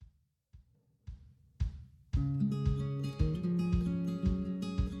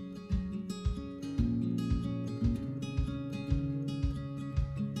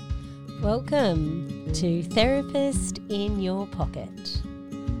Welcome to Therapist in Your Pocket,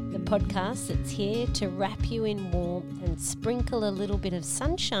 the podcast that's here to wrap you in warmth and sprinkle a little bit of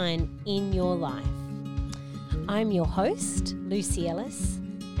sunshine in your life. I'm your host, Lucy Ellis,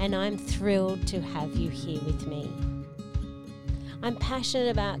 and I'm thrilled to have you here with me. I'm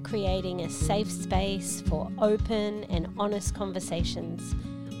passionate about creating a safe space for open and honest conversations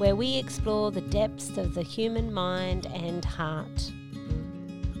where we explore the depths of the human mind and heart.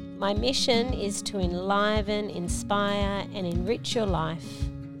 My mission is to enliven, inspire, and enrich your life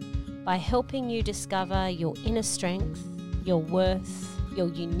by helping you discover your inner strength, your worth, your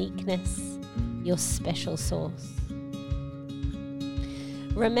uniqueness, your special source.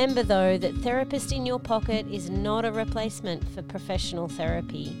 Remember, though, that Therapist in Your Pocket is not a replacement for professional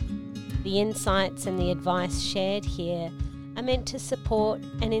therapy. The insights and the advice shared here are meant to support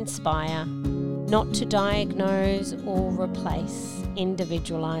and inspire, not to diagnose or replace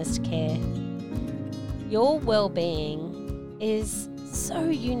individualized care. Your well-being is so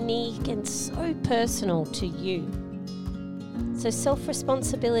unique and so personal to you. So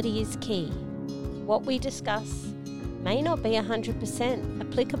self-responsibility is key. What we discuss may not be 100%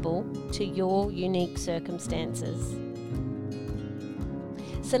 applicable to your unique circumstances.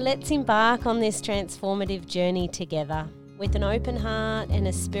 So let's embark on this transformative journey together with an open heart and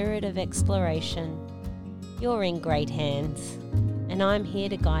a spirit of exploration. You're in great hands, and I'm here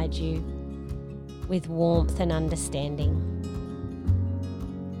to guide you with warmth and understanding.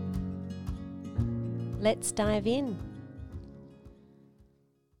 Let's dive in.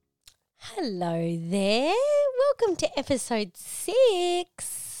 Hello there. Welcome to episode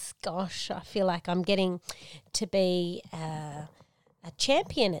 6. Gosh, I feel like I'm getting to be a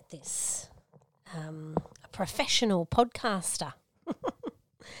champion at this, a professional podcaster.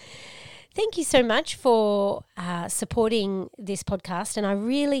 Thank you so much for supporting this podcast, and I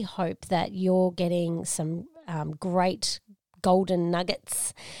really hope that you're getting some great golden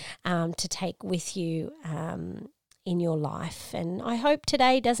nuggets to take with you in your life. And I hope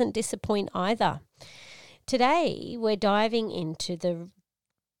today doesn't disappoint either. Today, we're diving into the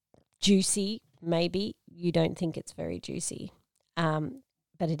juicy, maybe you don't think it's very juicy,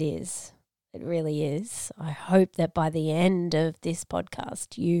 but it is. It really is. I hope that by the end of this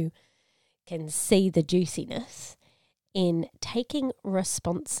podcast, you can see the juiciness in taking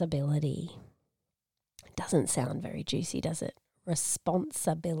responsibility. It doesn't sound very juicy, does it?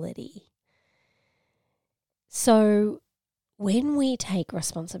 Responsibility. So when we take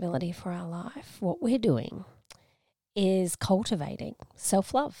responsibility for our life, what we're doing is cultivating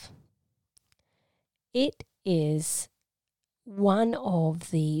self-love. It is one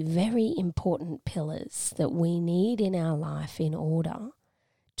of the very important pillars that we need in our life in order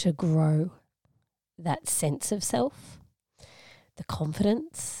to grow that sense of self, the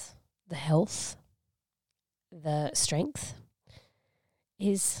confidence, the health, the strength,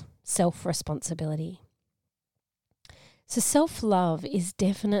 is self-responsibility. So self-love is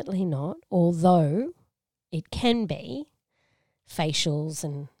definitely not, although it can be, facials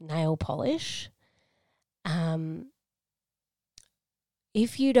and nail polish.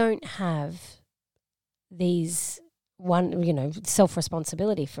 If you don't have these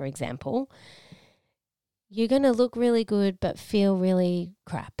self-responsibility, for example, you're going to look really good but feel really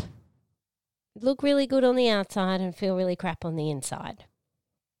crap. Look really good on the outside and feel really crap on the inside.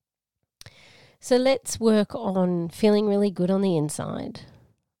 So let's work on feeling really good on the inside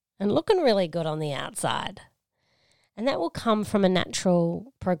and looking really good on the outside. And that will come from a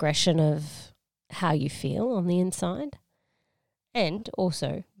natural progression of how you feel on the inside and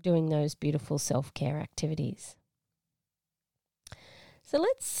also doing those beautiful self-care activities. So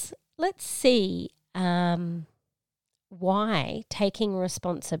let's see why taking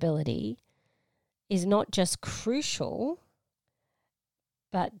responsibility is not just crucial,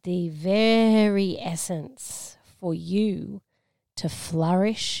 but the very essence for you to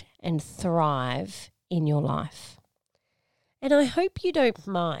flourish and thrive in your life. And I hope you don't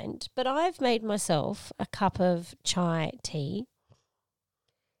mind, but I've made myself a cup of chai tea,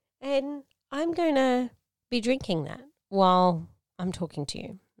 and I'm going to be drinking that while I'm talking to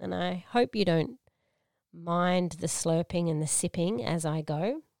you. And I hope you don't mind the slurping and the sipping as I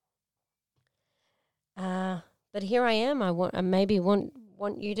go. But here I am. I maybe want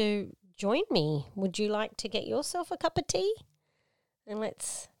you to join me. Would you like to get yourself a cup of tea? And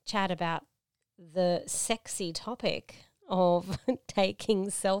let's chat about the sexy topic of taking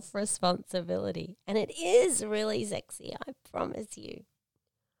self-responsibility. And it is really sexy, I promise you.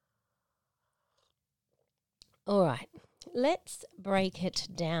 All right, let's break it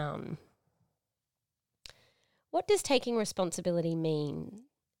down. What does taking responsibility mean?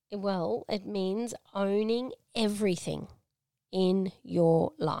 Well, it means owning everything in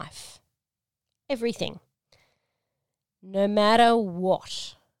your life. Everything. No matter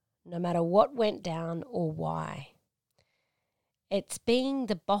what went down or why. It's being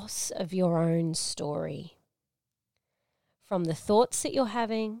the boss of your own story. From the thoughts that you're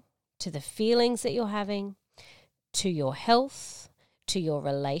having, to the feelings that you're having, to your health, to your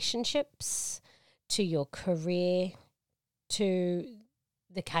relationships, to your career, to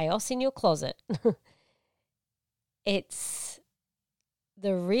the chaos in your closet. It's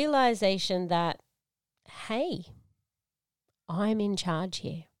the realization that, hey, I'm in charge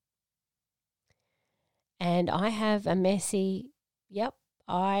here. And I have a messy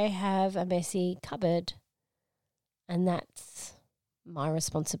cupboard, and that's my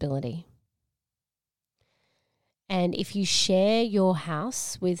responsibility. And if you share your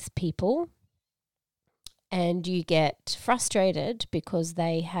house with people and you get frustrated because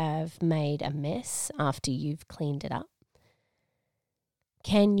they have made a mess after you've cleaned it up,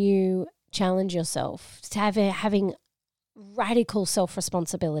 can you challenge yourself to having radical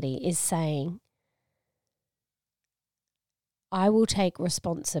self-responsibility is saying, I will take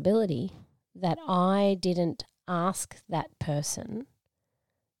responsibility that I didn't ask that person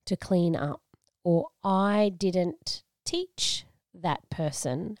to clean up, or I didn't teach that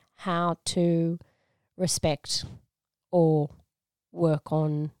person how to respect or work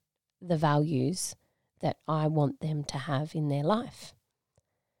on the values that I want them to have in their life.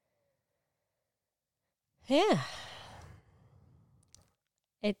 Yeah.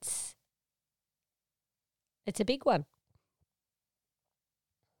 It's a big one.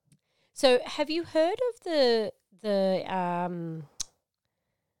 So have you heard of the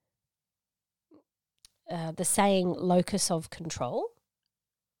saying locus of control?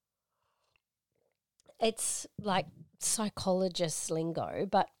 It's like psychologist lingo,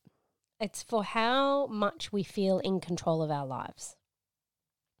 but it's for how much we feel in control of our lives.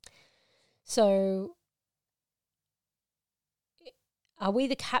 So are we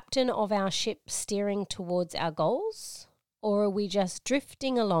the captain of our ship steering towards our goals, or are we just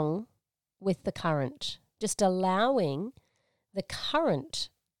drifting along with the current, just allowing the current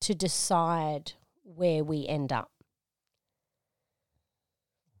to decide where we end up?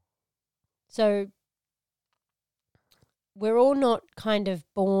 So we're all not kind of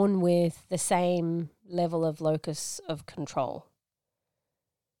born with the same level of locus of control.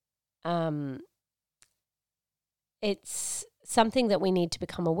 It's something that we need to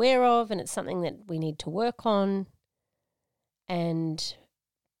become aware of, and it's something that we need to work on. And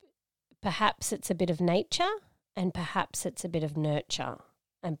perhaps it's a bit of nature, and perhaps it's a bit of nurture,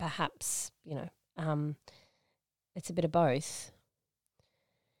 and perhaps, it's a bit of both.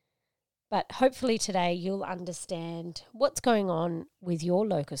 But hopefully today you'll understand what's going on with your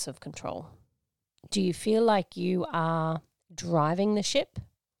locus of control. Do you feel like you are driving the ship,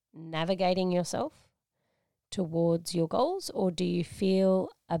 navigating yourself towards your goals, or do you feel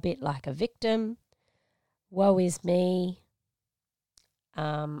a bit like a victim? Woe is me.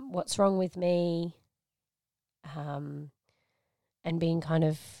 What's wrong with me? And being kind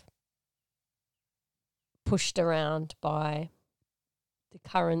of pushed around by the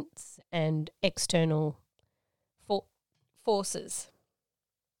currents and external forces.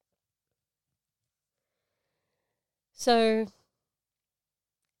 So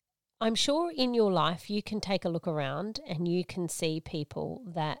I'm sure in your life you can take a look around and you can see people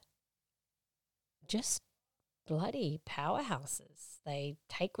that just bloody powerhouses. They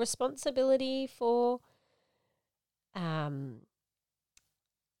take responsibility for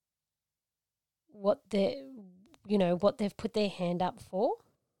what they've put their hand up for,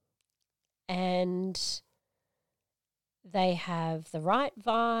 and they have the right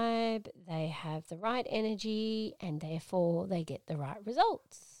vibe, they have the right energy, and therefore they get the right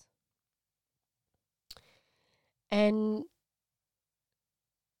results. And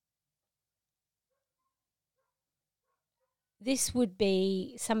this would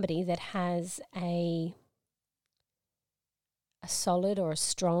be somebody that has a solid or a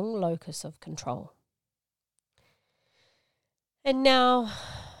strong locus of control. And now,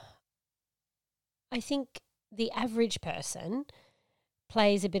 I think the average person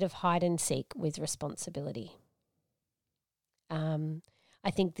plays a bit of hide and seek with responsibility. I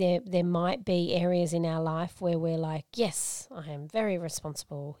think there might be areas in our life where we're like, yes, I am very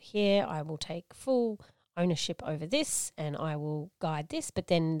responsible here. I will take full ownership over this and I will guide this. But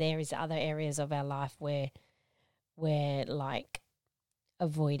then there is other areas of our life where we're like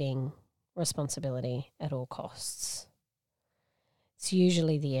avoiding responsibility at all costs. It's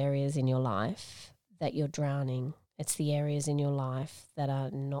usually the areas in your life that you're drowning It's the areas in your life that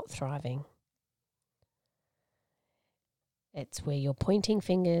are not thriving. It's where you're pointing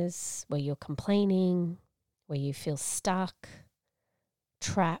fingers, where you're complaining, where you feel stuck,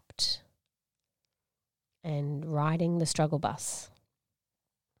 trapped, and riding the struggle bus.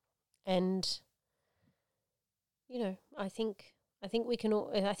 And, I think we can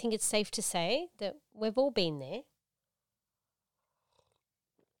all, I think it's safe to say that we've all been there.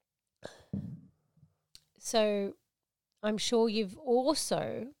 So I'm sure you've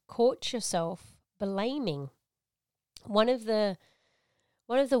also caught yourself blaming. One of the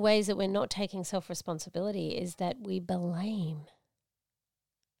ways that we're not taking self-responsibility is that we blame.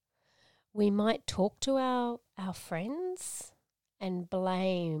 We might talk to our friends and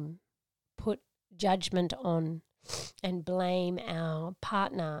blame, put judgment on, and blame our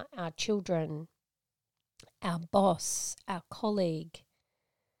partner, our children, our boss, our colleague.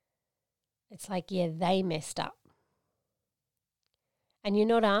 It's like, yeah, they messed up. And you're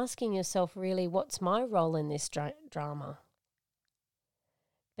not asking yourself really, what's my role in this drama?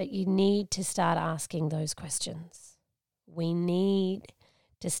 But you need to start asking those questions. We need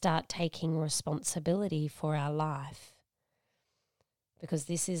to start taking responsibility for our life, because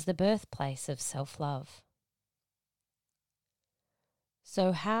this is the birthplace of self-love.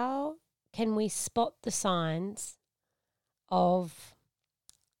 So how can we spot the signs of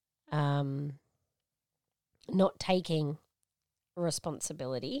not taking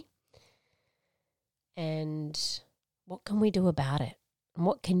responsibility, and what can we do about it? And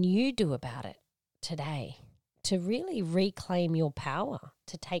what can you do about it today to really reclaim your power,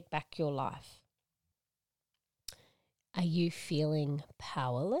 to take back your life? Are you feeling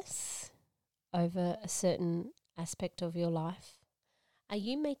powerless over a certain aspect of your life? Are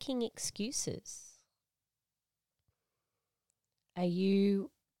you making excuses? Are you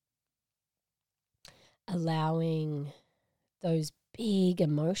allowing those big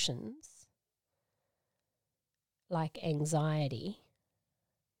emotions like anxiety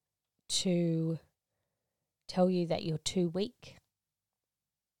to tell you that you're too weak?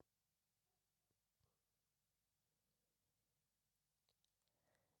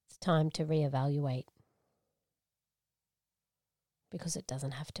 It's time to reevaluate, because it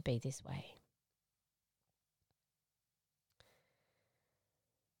doesn't have to be this way.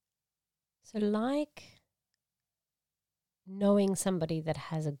 So like knowing somebody that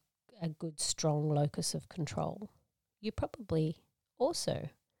has a good, strong locus of control, you probably also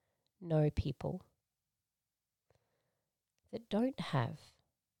know people that don't have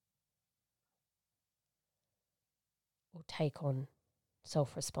or take on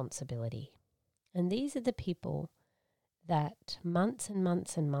self-responsibility. And these are the people that months and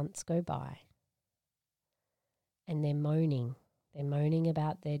months and months go by and they're moaning. They're moaning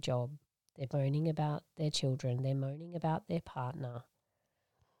about their job. They're moaning about their children. They're moaning about their partner.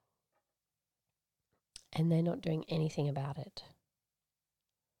 And they're not doing anything about it.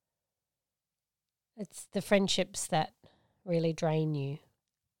 It's the friendships that really drain you.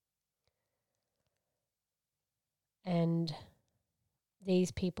 And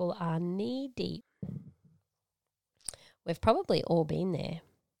these people are knee deep. We've probably all been there.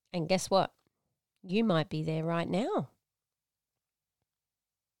 And guess what? You might be there right now.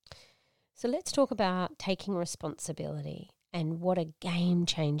 So let's talk about taking responsibility and what a game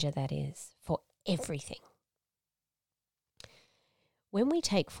changer that is for everything. When we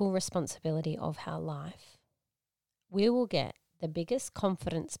take full responsibility of our life, we will get the biggest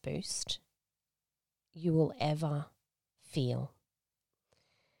confidence boost you will ever feel.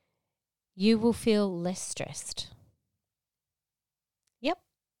 You will feel less stressed. Yep,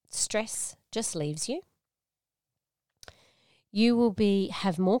 stress just leaves you. You will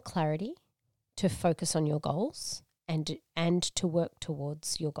have more clarity to focus on your goals and to work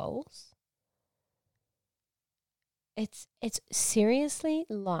towards your goals. It's seriously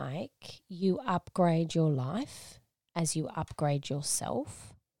like you upgrade your life as you upgrade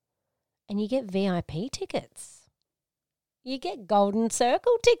yourself, and you get VIP tickets. You get golden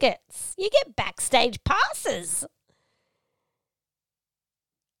circle tickets. You get backstage passes.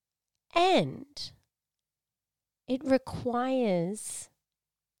 And it requires,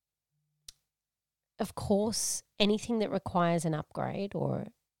 of course, anything that requires an upgrade or,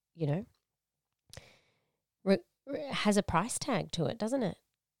 has a price tag to it, doesn't it?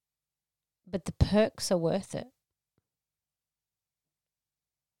 But the perks are worth it.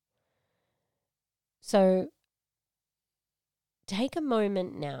 So take a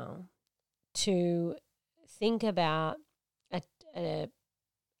moment now to think about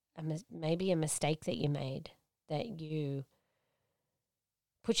maybe a mistake that you made, that you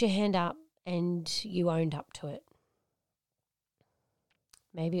put your hand up and you owned up to it.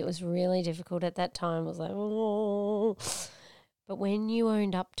 Maybe it was really difficult at that time. It was like, oh. But when you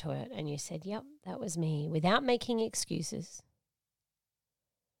owned up to it and you said, yep, that was me, without making excuses,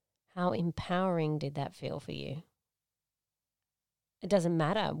 how empowering did that feel for you? It doesn't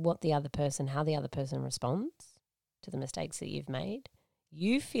matter how the other person responds to the mistakes that you've made.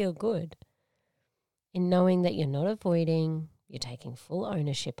 You feel good in knowing that you're not avoiding, you're taking full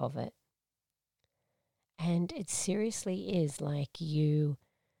ownership of it. And it seriously is like you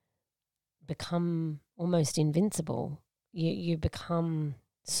become almost invincible. You become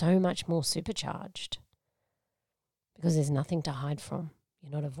so much more supercharged because there's nothing to hide from.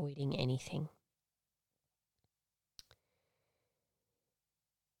 You're not avoiding anything.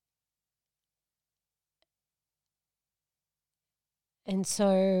 And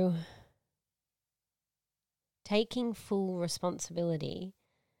so taking full responsibility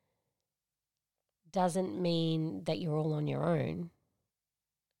doesn't mean that you're all on your own.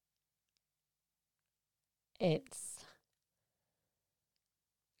 It's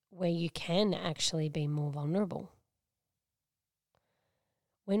where you can actually be more vulnerable.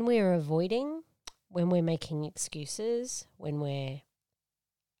 When we're avoiding, when we're making excuses, when we're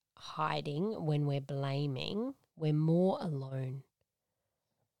hiding, when we're blaming, we're more alone.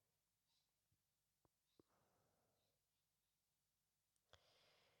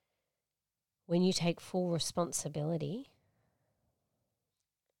 When you take full responsibility,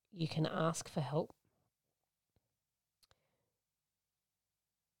 you can ask for help.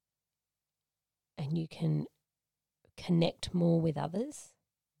 And you can connect more with others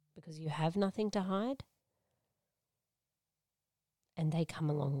because you have nothing to hide. And they come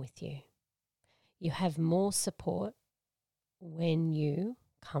along with you. You have more support when you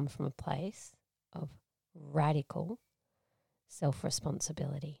come from a place of radical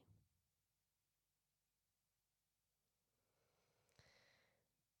self-responsibility.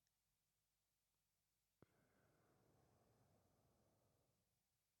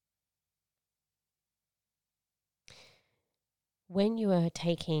 When you are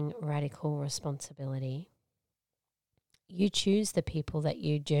taking radical responsibility, you choose the people that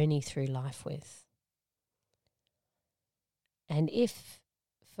you journey through life with. And if,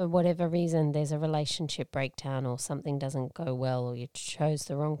 for whatever reason, there's a relationship breakdown or something doesn't go well or you chose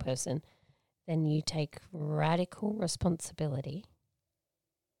the wrong person, then you take radical responsibility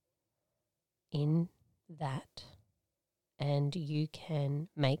in that and you can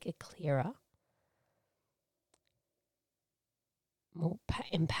make a clearer, more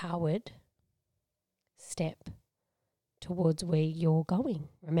empowered step towards where you're going.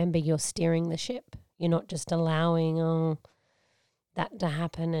 Remember, you're steering the ship. You're not just allowing that to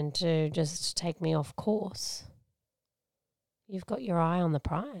happen and to just take me off course. You've got your eye on the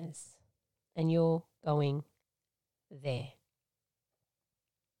prize and you're going there.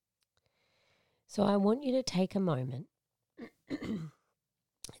 So I want you to take a moment.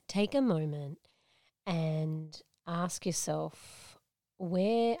 Take a moment and ask yourself,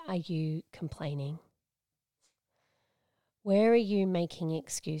 where are you complaining? Where are you making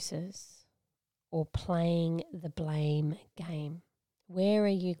excuses or playing the blame game? Where are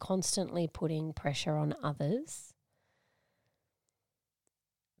you constantly putting pressure on others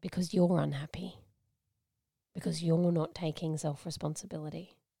because you're unhappy, because you're not taking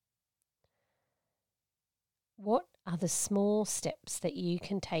self-responsibility? What are the small steps that you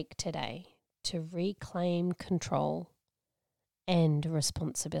can take today to reclaim control and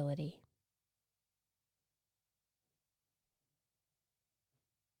responsibility?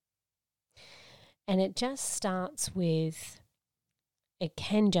 And it can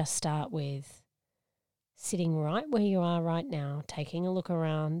just start with sitting right where you are right now, taking a look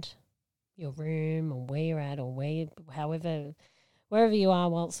around your room or where you're at or wherever you are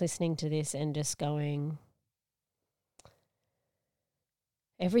whilst listening to this and just going,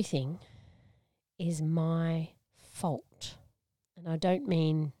 everything is my fault. And I don't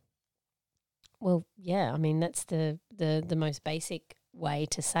mean, that's the most basic way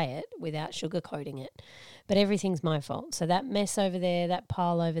to say it without sugarcoating it. But everything's my fault. So that mess over there, that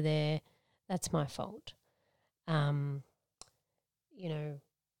pile over there, that's my fault.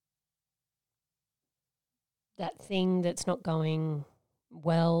 That thing that's not going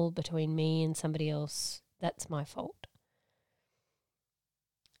well between me and somebody else, that's my fault.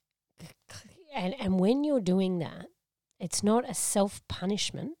 And when you're doing that, it's not a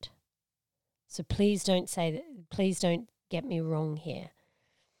self-punishment. So please don't say that, please don't get me wrong here.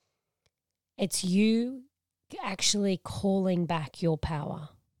 It's you actually calling back your power.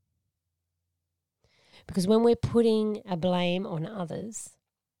 Because when we're putting a blame on others,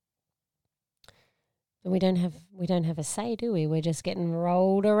 And we don't have a say, do we? We're just getting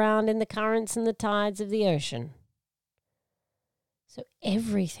rolled around in the currents and the tides of the ocean. So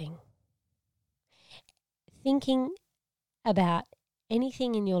everything. Thinking about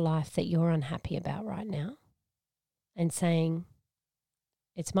anything in your life that you're unhappy about right now and saying,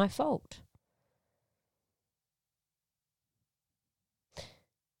 it's my fault.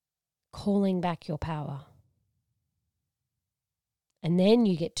 Calling back your power. And then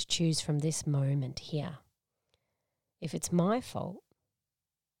you get to choose from this moment here. If it's my fault,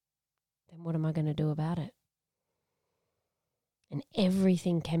 then what am I going to do about it? And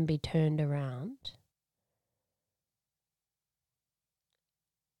everything can be turned around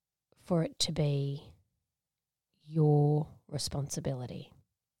for it to be your responsibility.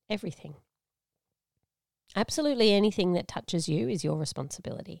 Everything. Absolutely anything that touches you is your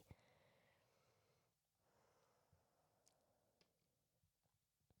responsibility.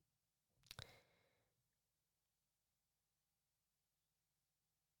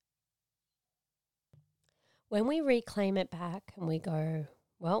 When we reclaim it back and we go,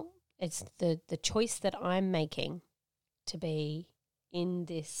 well, it's the choice that I'm making to be in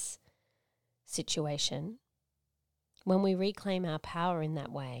this situation. When we reclaim our power in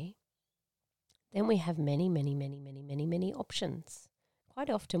that way, then we have many, many, many, many, many, many options. Quite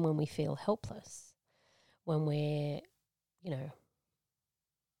often when we feel helpless, when we're,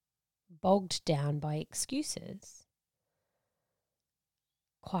 bogged down by excuses,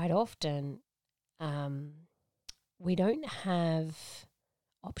 quite often we don't have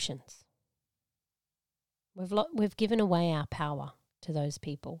options. We've given away our power to those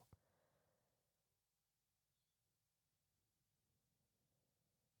people.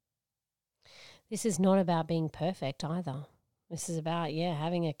 This is not about being perfect either. This is about,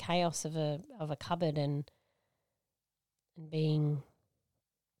 having a chaos of a cupboard and being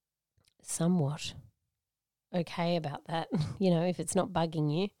somewhat okay about that. If it's not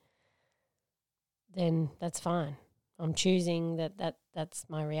bugging you, then that's fine. I'm choosing that's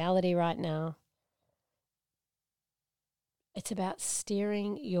my reality right now. It's about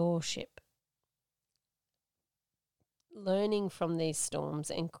steering your ship, learning from these storms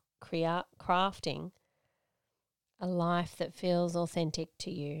and crafting a life that feels authentic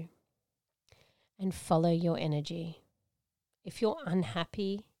to you, and follow your energy. If you're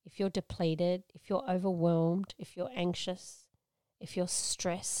unhappy, if you're depleted, if you're overwhelmed, if you're anxious, if you're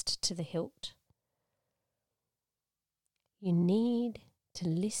stressed to the hilt, you need to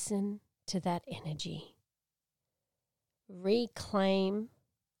listen to that energy. Reclaim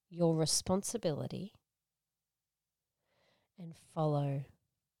your responsibility and follow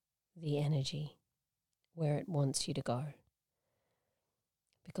the energy where it wants you to go.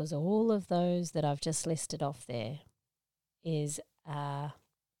 Because all of those that I've just listed off there is a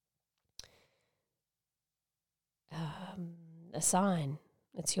sign.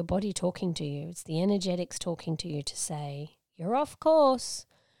 It's your body talking to you. It's the energetics talking to you to say, you're off course.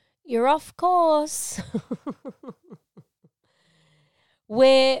 You're off course.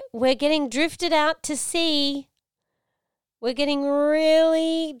 We're getting drifted out to sea. We're getting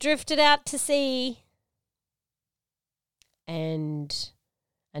really drifted out to sea. And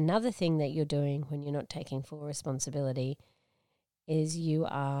another thing that you're doing when you're not taking full responsibility is you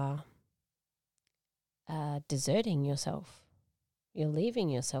are deserting yourself. You're leaving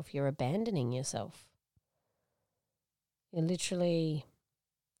yourself. You're abandoning yourself. You're literally,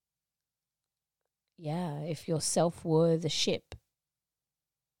 if your self were the ship,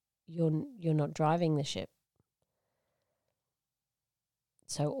 you're not driving the ship.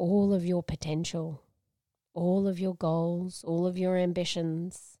 So all of your potential, all of your goals, all of your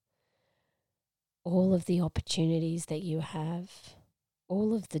ambitions, all of the opportunities that you have,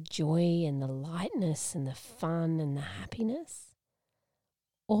 all of the joy and the lightness and the fun and the happiness,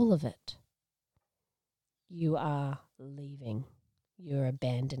 all of it, you are leaving, you're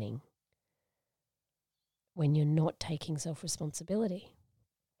abandoning when you're not taking self-responsibility.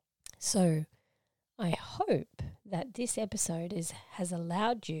 So I hope that this episode has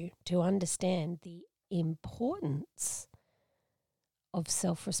allowed you to understand the importance of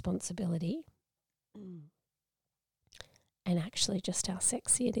self-responsibility and actually just how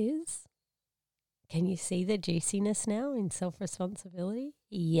sexy it is. Can you see the juiciness now in self-responsibility?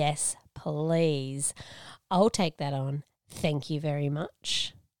 Yes, please. I'll take that on. Thank you very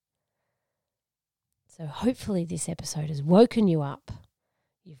much. So hopefully this episode has woken you up.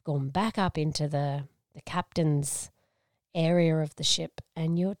 You've gone back up into the captain's area of the ship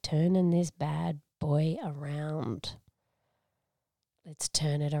and you're turning this bad boy around. Let's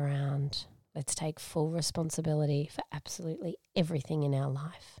turn it around. Let's take full responsibility for absolutely everything in our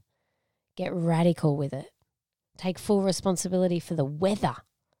life. Get radical with it. Take full responsibility for the weather.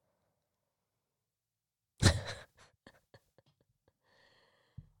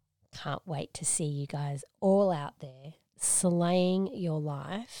 Can't wait to see you guys all out there slaying your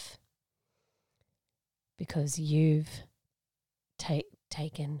life because you've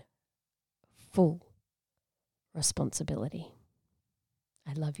taken full responsibility.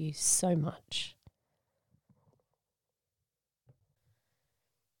 I love you so much.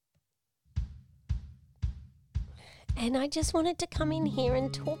 And I just wanted to come in here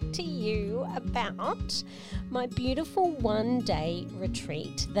and talk to you about my beautiful one-day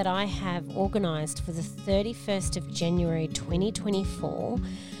retreat that I have organised for the 31st of January 2024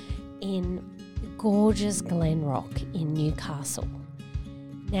 in gorgeous Glenrock in Newcastle.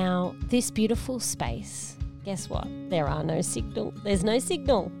 Now, this beautiful space, guess what? There's no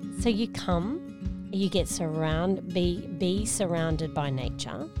signal. So you come, you get be surrounded by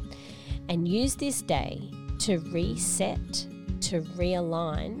nature and use this day to reset, to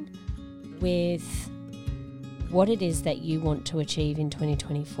realign with what it is that you want to achieve in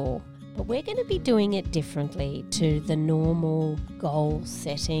 2024. But we're going to be doing it differently to the normal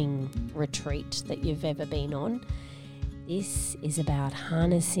goal-setting retreat that you've ever been on. This is about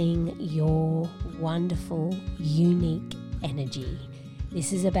harnessing your wonderful, unique energy.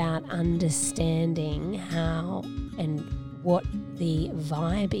 This is about understanding how and what the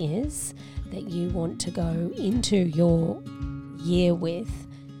vibe is that you want to go into your year with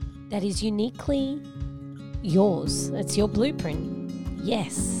that is uniquely yours. It's your blueprint.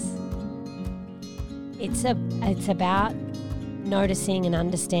 Yes. It's about noticing and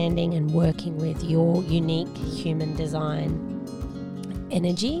understanding and working with your unique human design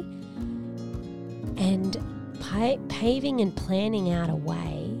energy and paving and planning out a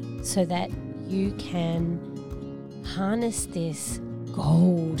way so that you can harness this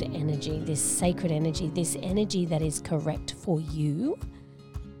gold energy, this sacred energy, this energy that is correct for you,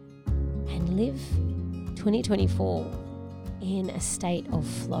 and live 2024 in a state of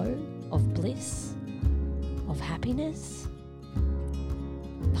flow, of bliss, of happiness,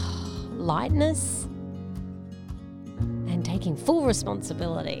 lightness, and taking full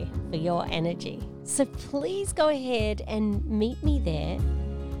responsibility for your energy. So please go ahead and meet me there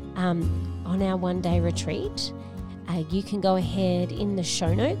on our one-day retreat. You can go ahead in the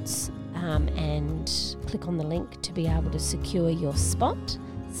show notes and click on the link to be able to secure your spot.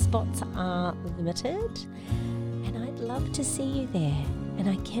 Spots are limited, and I'd love to see you there. And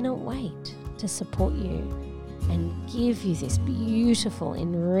I cannot wait to support you and give you this beautiful,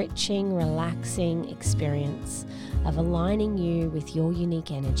 enriching, relaxing experience of aligning you with your unique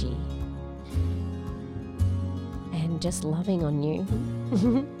energy and just loving on you.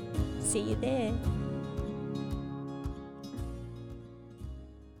 See you there.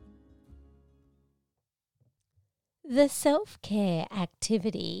 The self-care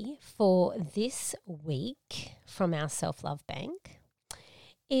activity for this week from our Self-Love Bank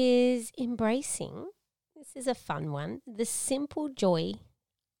is embracing, this is a fun one, the simple joy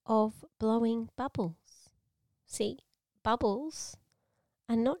of blowing bubbles. See, bubbles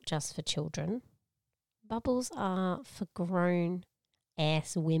are not just for children. Bubbles are for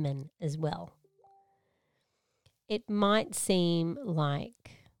grown-ass women as well. It might seem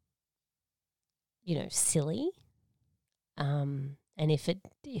like, silly. And if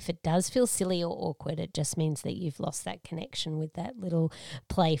it does feel silly or awkward, it just means that you've lost that connection with that little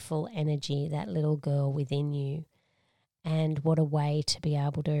playful energy, that little girl within you. And what a way to be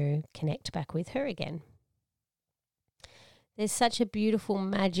able to connect back with her again. There's such a beautiful,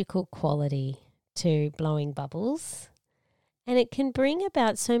 magical quality to blowing bubbles. And it can bring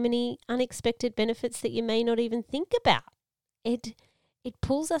about so many unexpected benefits that you may not even think about. It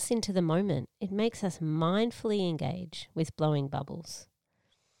pulls us into the moment. It makes us mindfully engage with blowing bubbles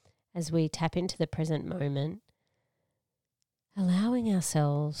as we tap into the present moment, allowing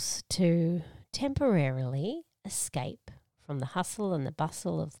ourselves to temporarily escape from the hustle and the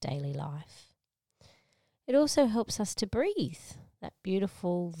bustle of daily life. It also helps us to breathe, that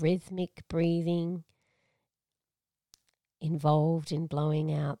beautiful rhythmic breathing involved in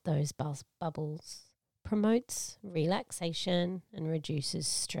blowing out those bubbles. Promotes relaxation and reduces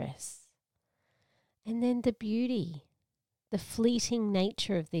stress. And then the beauty, the fleeting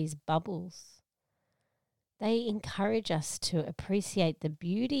nature of these bubbles, they encourage us to appreciate the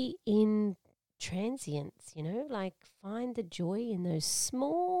beauty in transience, like find the joy in those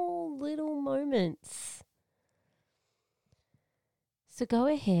small little moments. So go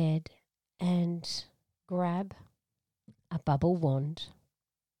ahead and grab a bubble wand.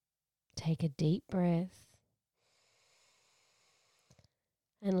 Take a deep breath.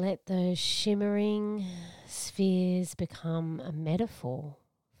 And let those shimmering spheres become a metaphor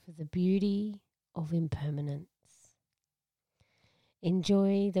for the beauty of impermanence.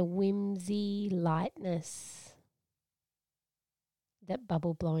 Enjoy the whimsy, lightness that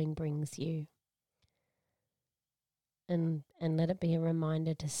bubble blowing brings you. And let it be a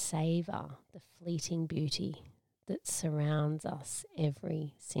reminder to savor the fleeting beauty that surrounds us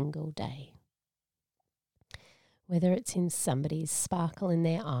every single day. Whether it's in somebody's sparkle in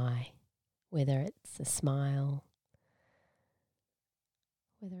their eye, whether it's a smile,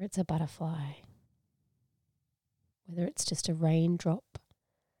 whether it's a butterfly, whether it's just a raindrop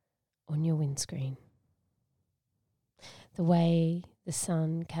on your windscreen, the way the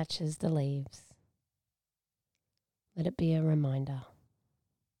sun catches the leaves, let it be a reminder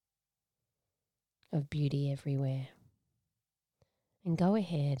of beauty everywhere. And go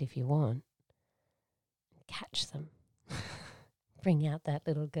ahead if you want. Catch them. Bring out that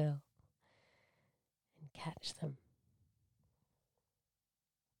little girl and catch them.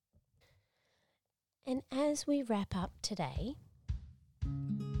 And as we wrap up today,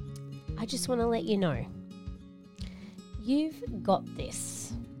 I just want to let you know, you've got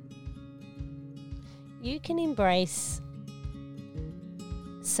this. You can embrace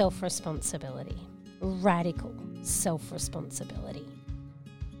self-responsibility, radical self-responsibility.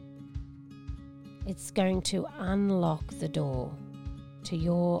 It's going to unlock the door to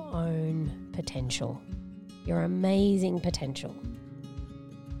your own potential, your amazing potential.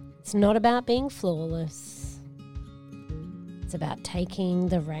 It's not about being flawless. It's about taking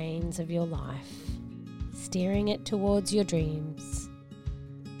the reins of your life, steering it towards your dreams,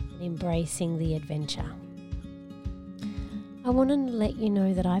 and embracing the adventure. I want to let you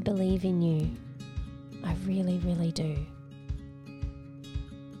know that I believe in you. I really, really do.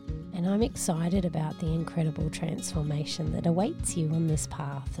 And I'm excited about the incredible transformation that awaits you on this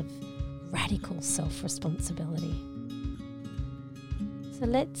path of radical self-responsibility. So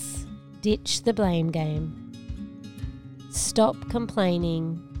let's ditch the blame game. Stop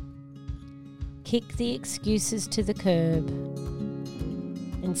complaining. Kick the excuses to the curb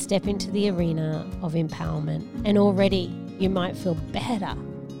and step into the arena of empowerment. And already you might feel better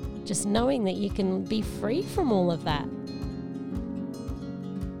just knowing that you can be free from all of that.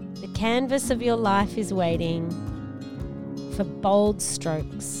 The canvas of your life is waiting for bold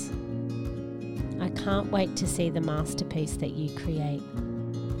strokes. I can't wait to see the masterpiece that you create.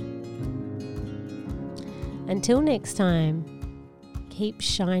 Until next time, keep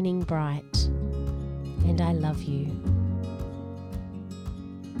shining bright, and I love you.